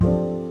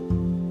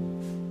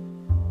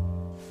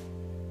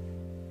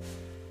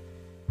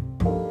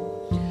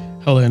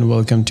Hello and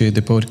welcome to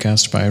the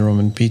podcast by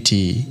Roman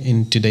PT.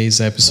 In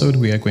today's episode,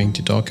 we are going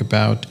to talk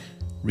about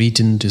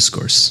written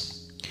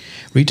discourse.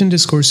 Written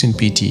discourse in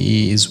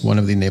PTE is one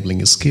of the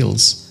enabling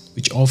skills,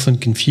 which often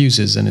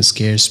confuses and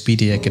scares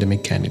PT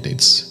academic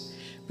candidates.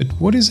 But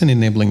what is an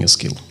enabling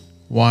skill?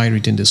 Why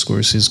written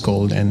discourse is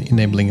called an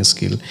enabling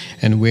skill,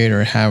 and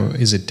where or how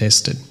is it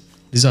tested?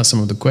 These are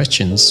some of the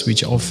questions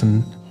which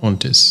often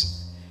haunt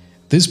us.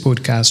 This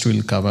podcast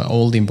will cover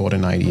all the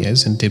important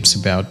ideas and tips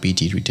about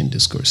PT written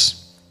discourse.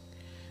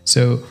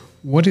 So,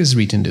 what is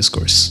written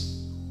discourse?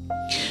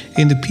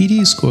 In the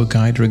PTE score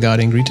guide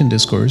regarding written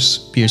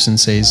discourse, Pearson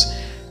says,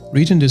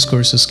 written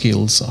discourse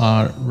skills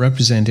are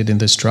represented in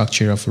the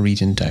structure of a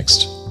written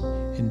text,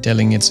 in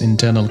telling its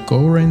internal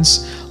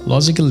coherence,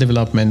 logical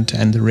development,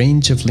 and the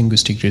range of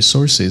linguistic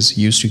resources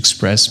used to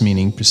express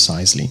meaning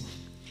precisely.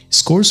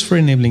 Scores for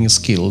enabling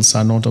skills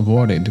are not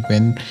awarded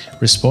when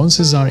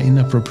responses are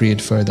inappropriate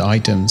for the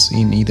items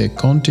in either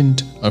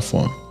content or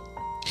form.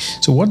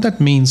 So what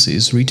that means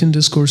is written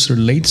discourse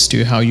relates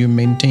to how you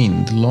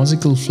maintain the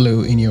logical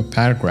flow in your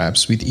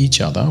paragraphs with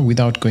each other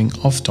without going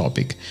off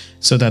topic,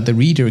 so that the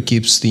reader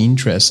keeps the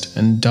interest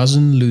and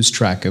doesn't lose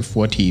track of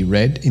what he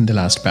read in the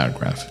last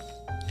paragraph.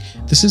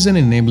 This is an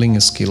enabling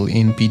skill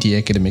in PT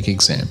academic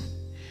exam.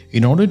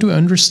 In order to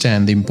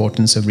understand the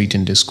importance of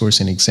written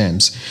discourse in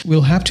exams,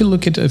 we'll have to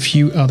look at a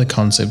few other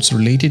concepts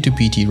related to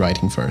PT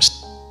writing first.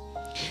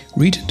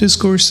 Written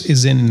discourse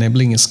is an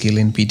enabling skill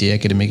in PT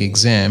academic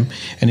exam,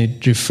 and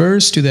it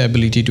refers to the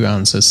ability to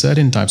answer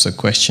certain types of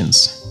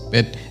questions,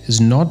 but is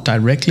not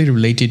directly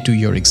related to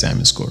your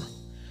exam score.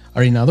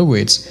 Or in other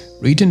words,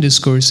 written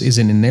discourse is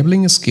an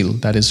enabling skill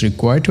that is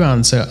required to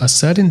answer a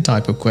certain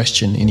type of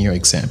question in your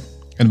exam.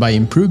 And by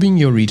improving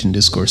your written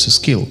discourse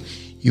skill,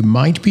 you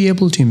might be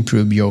able to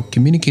improve your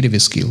communicative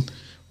skill,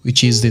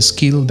 which is the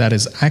skill that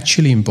is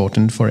actually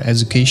important for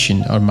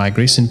education or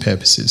migration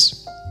purposes.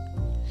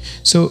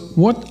 So,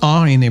 what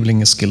are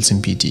enabling skills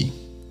in PT?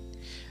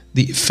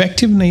 The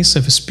effectiveness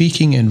of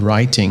speaking and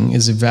writing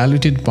is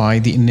evaluated by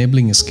the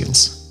enabling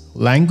skills.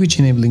 Language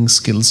enabling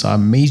skills are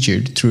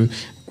measured through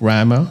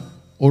grammar,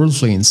 oral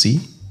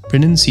fluency,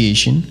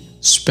 pronunciation,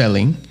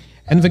 spelling,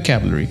 and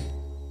vocabulary.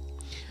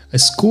 A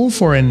score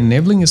for an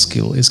enabling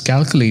skill is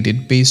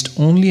calculated based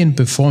only on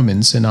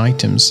performance and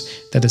items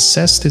that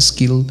assess the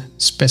skill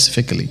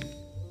specifically.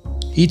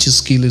 Each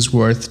skill is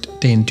worth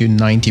 10 to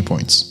 90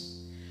 points.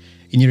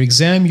 In your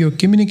exam, your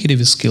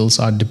communicative skills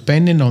are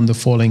dependent on the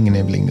following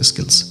enabling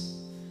skills.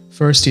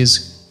 First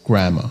is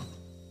grammar.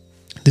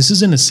 This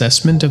is an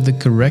assessment of the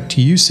correct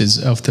uses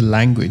of the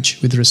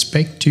language with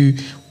respect to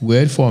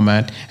word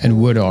format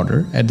and word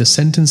order at the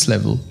sentence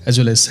level as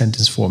well as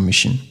sentence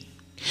formation.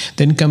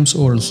 Then comes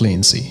oral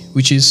fluency,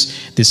 which is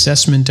the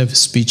assessment of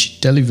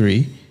speech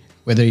delivery,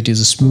 whether it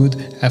is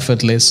smooth,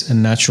 effortless,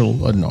 and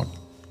natural or not.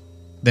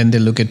 Then they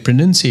look at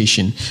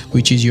pronunciation,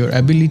 which is your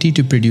ability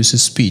to produce a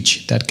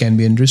speech that can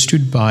be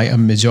understood by a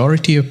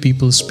majority of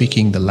people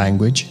speaking the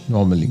language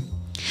normally.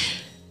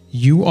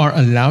 You are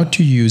allowed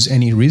to use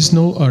any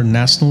regional or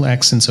national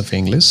accents of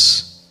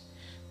English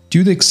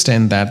to the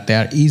extent that they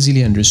are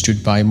easily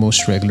understood by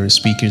most regular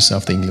speakers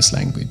of the English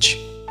language.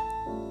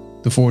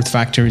 The fourth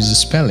factor is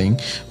spelling,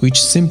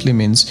 which simply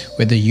means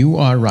whether you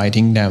are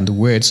writing down the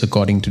words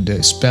according to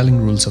the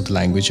spelling rules of the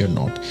language or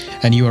not,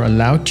 and you are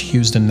allowed to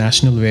use the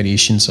national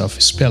variations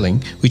of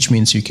spelling, which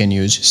means you can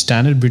use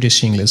standard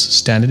British English,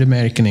 standard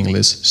American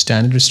English,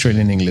 standard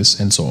Australian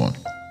English, and so on.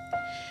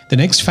 The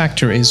next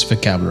factor is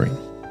vocabulary,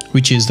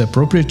 which is the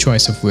appropriate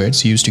choice of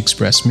words used to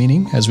express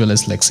meaning as well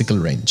as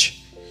lexical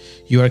range.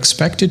 You are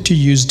expected to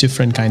use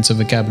different kinds of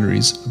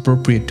vocabularies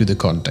appropriate to the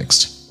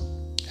context.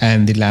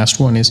 And the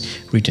last one is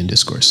written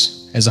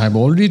discourse. As I have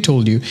already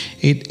told you,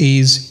 it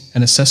is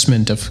an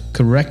assessment of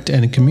correct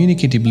and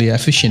communicatively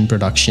efficient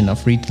production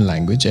of written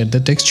language at the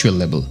textual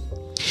level.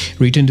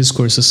 Written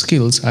discourse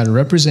skills are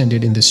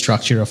represented in the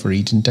structure of a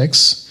written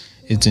text,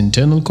 its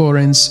internal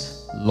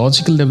coherence,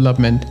 logical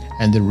development,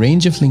 and the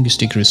range of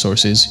linguistic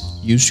resources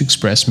used to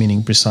express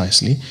meaning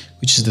precisely,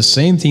 which is the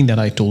same thing that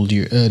I told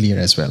you earlier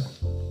as well.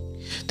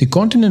 The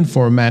content and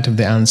format of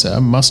the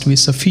answer must be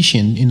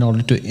sufficient in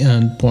order to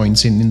earn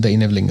points in the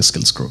enabling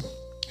skills group.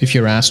 If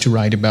you're asked to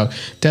write about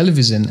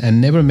television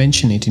and never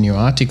mention it in your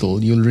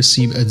article, you'll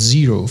receive a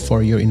 0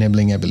 for your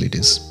enabling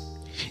abilities.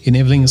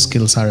 Enabling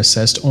skills are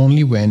assessed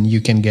only when you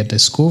can get a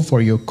score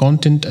for your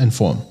content and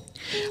form.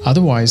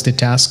 Otherwise, the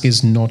task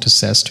is not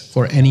assessed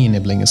for any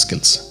enabling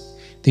skills.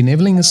 The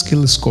enabling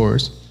skill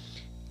scores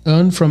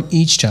earned from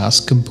each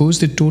task compose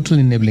the total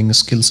enabling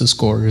skills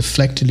score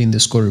reflected in the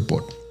score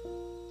report.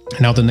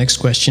 Now the next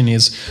question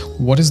is,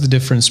 what is the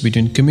difference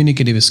between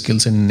communicative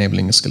skills and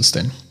enabling skills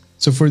then?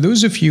 So for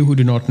those of you who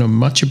do not know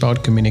much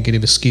about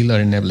communicative skill or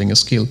enabling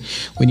skill,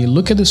 when you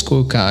look at the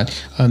scorecard,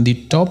 on the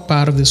top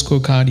part of the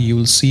scorecard, you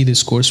will see the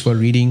scores for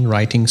reading,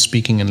 writing,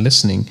 speaking, and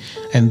listening.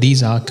 And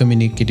these are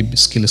communicative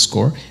skill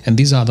score, and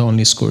these are the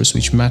only scores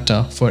which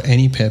matter for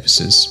any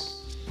purposes.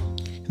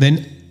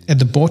 Then at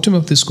the bottom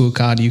of the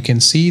scorecard, you can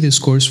see the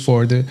scores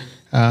for the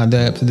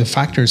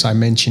factors I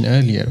mentioned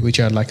earlier, which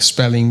are like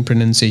spelling,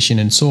 pronunciation,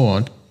 and so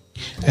on.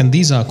 And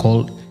these are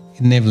called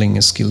enabling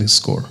a skill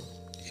score.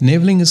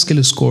 Enabling a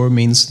skill score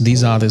means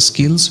these are the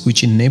skills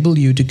which enable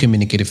you to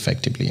communicate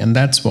effectively. And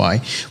that's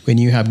why when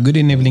you have good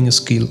enabling a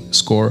skill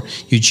score,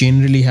 you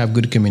generally have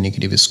good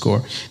communicative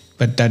score.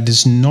 But that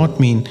does not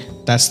mean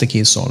that's the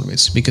case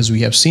always, because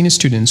we have seen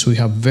students who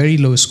have very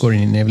low score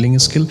in enabling a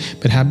skill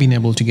but have been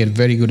able to get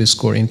very good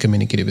score in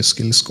communicative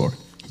skill score.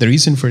 The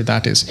reason for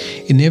that is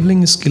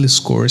enabling skill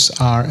scores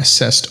are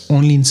assessed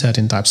only in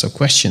certain types of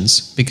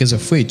questions, because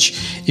of which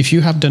if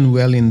you have done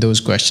well in those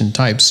question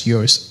types,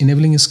 your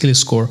enabling skill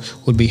score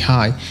would be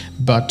high,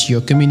 but your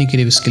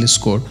communicative skill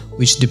score,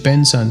 which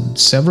depends on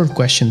several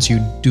questions you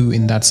do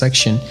in that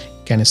section,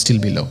 can still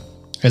be low.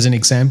 As an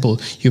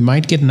example, you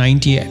might get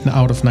 90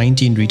 out of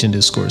 90 in written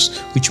discourse,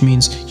 which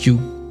means you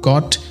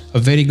got a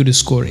very good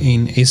score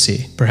in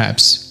essay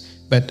perhaps,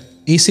 but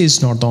essay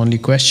is not the only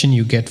question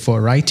you get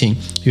for writing.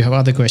 You have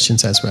other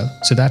questions as well.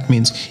 So that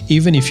means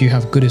even if you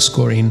have good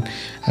score in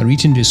a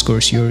written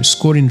discourse, your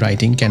score in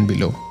writing can be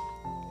low.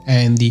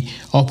 And the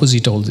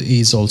opposite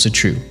is also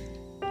true.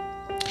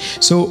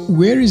 So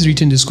where is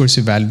written discourse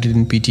evaluated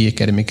in PTE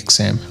academic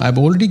exam? I've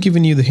already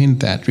given you the hint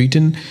that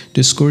written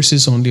discourse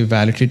is only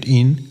evaluated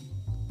in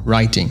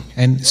writing,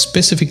 and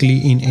specifically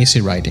in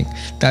essay writing.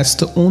 That's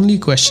the only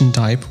question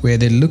type where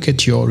they look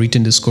at your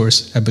written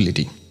discourse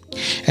ability.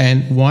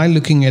 And while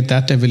looking at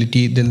that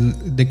ability,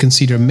 they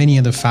consider many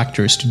other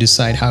factors to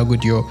decide how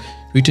good your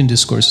written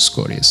discourse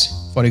score is.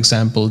 For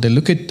example, they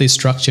look at the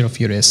structure of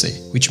your essay,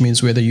 which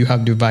means whether you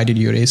have divided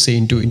your essay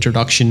into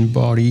introduction,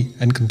 body,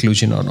 and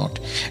conclusion or not,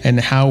 and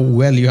how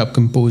well you have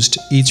composed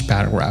each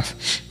paragraph,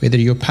 whether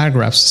your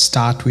paragraphs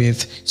start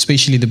with,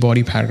 especially the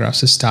body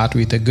paragraphs, start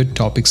with a good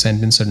topic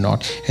sentence or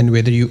not, and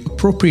whether you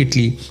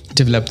appropriately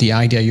develop the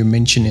idea you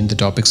mentioned in the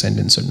topic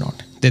sentence or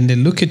not. Then they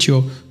look at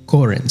your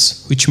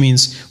coherence, which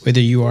means whether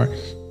you are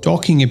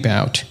talking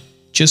about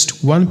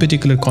just one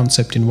particular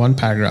concept in one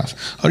paragraph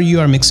or you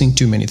are mixing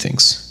too many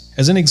things.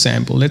 As an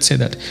example, let's say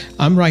that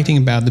I'm writing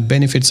about the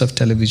benefits of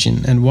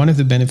television, and one of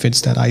the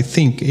benefits that I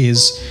think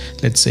is,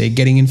 let's say,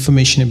 getting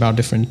information about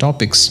different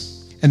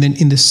topics. And then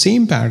in the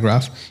same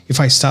paragraph, if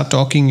I start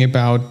talking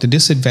about the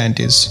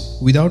disadvantage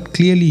without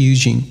clearly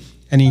using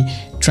any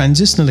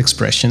transitional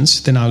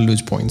expressions, then I'll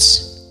lose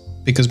points.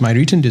 Because my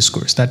written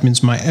discourse, that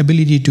means my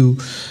ability to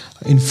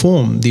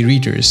inform the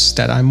readers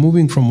that I'm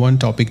moving from one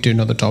topic to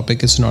another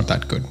topic, is not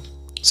that good.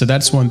 So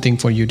that's one thing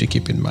for you to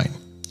keep in mind.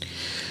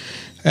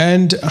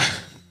 And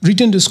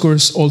written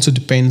discourse also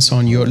depends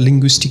on your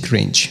linguistic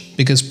range,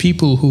 because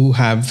people who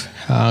have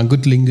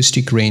good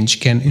linguistic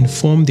range can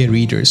inform their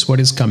readers what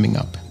is coming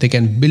up. They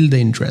can build the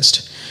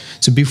interest.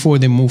 So before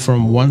they move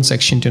from one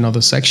section to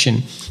another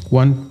section,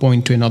 one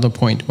point to another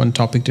point, one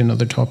topic to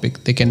another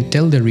topic, they can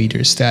tell the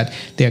readers that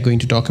they are going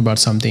to talk about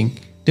something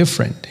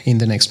different in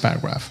the next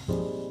paragraph.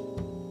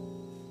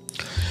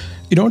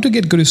 In order to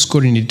get good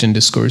score in written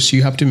discourse,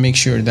 you have to make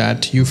sure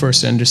that you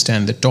first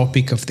understand the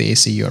topic of the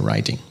essay you are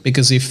writing.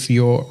 Because if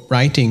your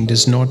writing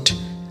does not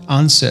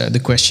answer the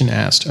question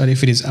asked, or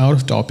if it is out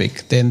of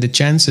topic, then the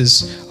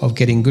chances of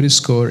getting good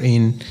score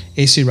in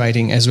essay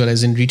writing as well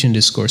as in written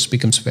discourse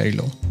becomes very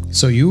low.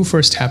 So you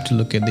first have to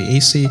look at the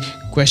essay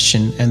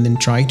question and then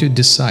try to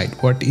decide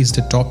what is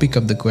the topic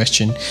of the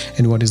question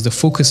and what is the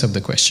focus of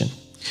the question.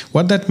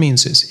 What that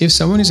means is, if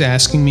someone is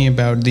asking me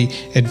about the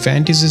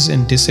advantages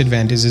and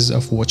disadvantages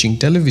of watching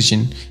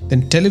television,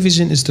 then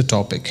television is the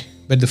topic.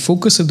 But the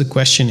focus of the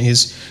question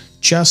is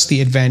just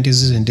the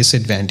advantages and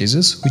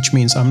disadvantages, which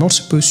means I'm not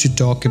supposed to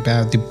talk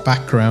about the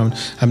background,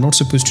 I'm not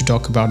supposed to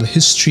talk about the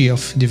history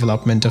of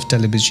development of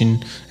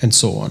television and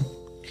so on.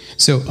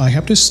 So I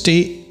have to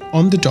stay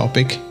on the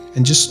topic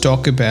and just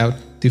talk about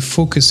the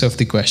focus of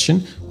the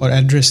question or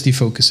address the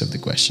focus of the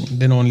question.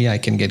 Then only I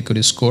can get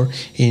good score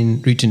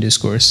in written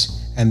discourse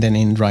and then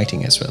in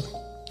writing as well.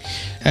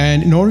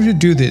 And in order to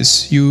do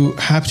this, you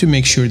have to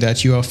make sure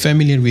that you are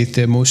familiar with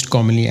the most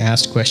commonly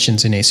asked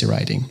questions in essay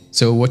writing.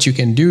 So what you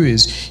can do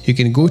is you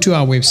can go to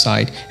our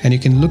website and you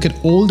can look at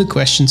all the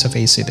questions of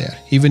essay there,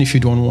 even if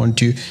you don't want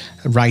to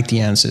write the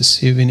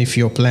answers, even if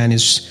your plan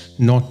is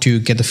not to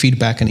get the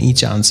feedback on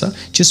each answer.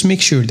 Just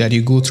make sure that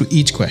you go through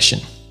each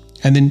question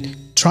and then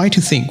try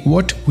to think,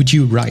 what would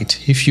you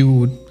write if you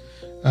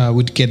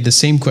would get the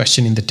same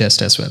question in the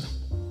test as well.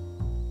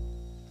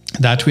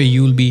 That way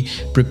you will be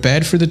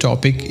prepared for the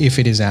topic if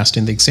it is asked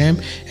in the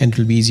exam, and it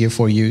will be easier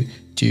for you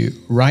to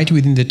write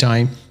within the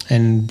time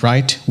and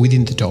write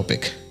within the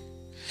topic.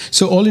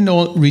 So all in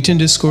all, written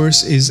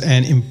discourse is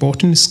an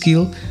important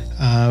skill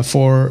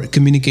for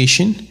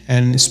communication,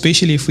 and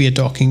especially if we are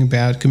talking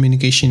about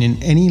communication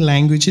in any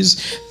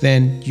languages,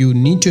 then you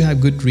need to have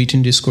good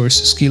written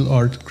discourse skill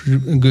or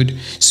good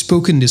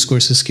spoken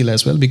discourse skill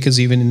as well, because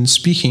even in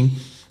speaking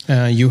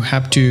you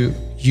have to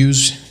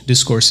use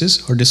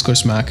discourses or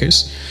discourse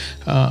markers.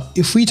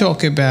 If we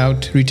talk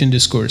about written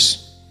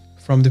discourse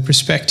from the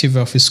perspective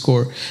of a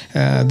score,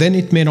 then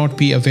it may not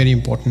be a very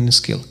important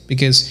skill,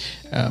 because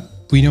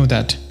we know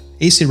that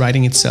essay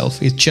writing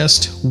itself is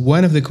just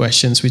one of the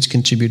questions which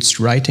contributes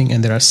to writing,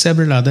 and there are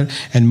several other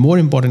and more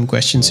important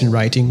questions in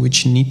writing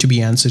which need to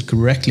be answered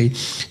correctly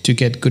to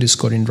get good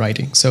score in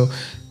writing. So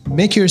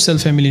make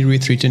yourself familiar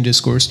with written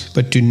discourse,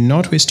 but do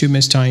not waste too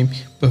much time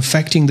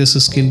perfecting this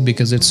skill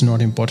because it's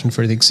not important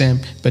for the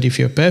exam. But if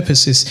your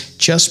purpose is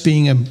just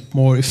being a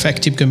more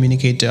effective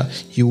communicator,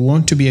 you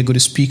want to be a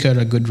good speaker,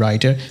 a good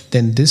writer,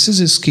 then this is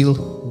a skill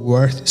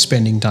worth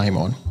spending time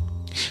on.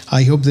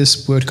 I hope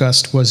this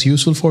podcast was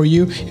useful for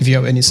you. If you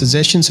have any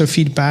suggestions or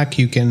feedback,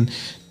 you can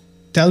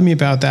tell me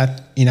about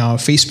that in our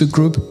Facebook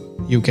group.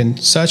 You can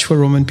search for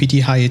Roman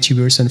PT High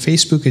Achievers on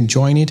Facebook and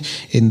join it.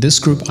 In this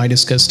group, I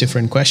discuss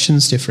different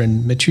questions,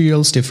 different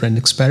materials, different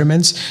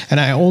experiments, and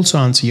I also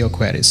answer your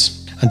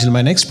queries. Until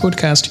my next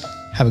podcast,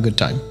 have a good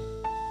time.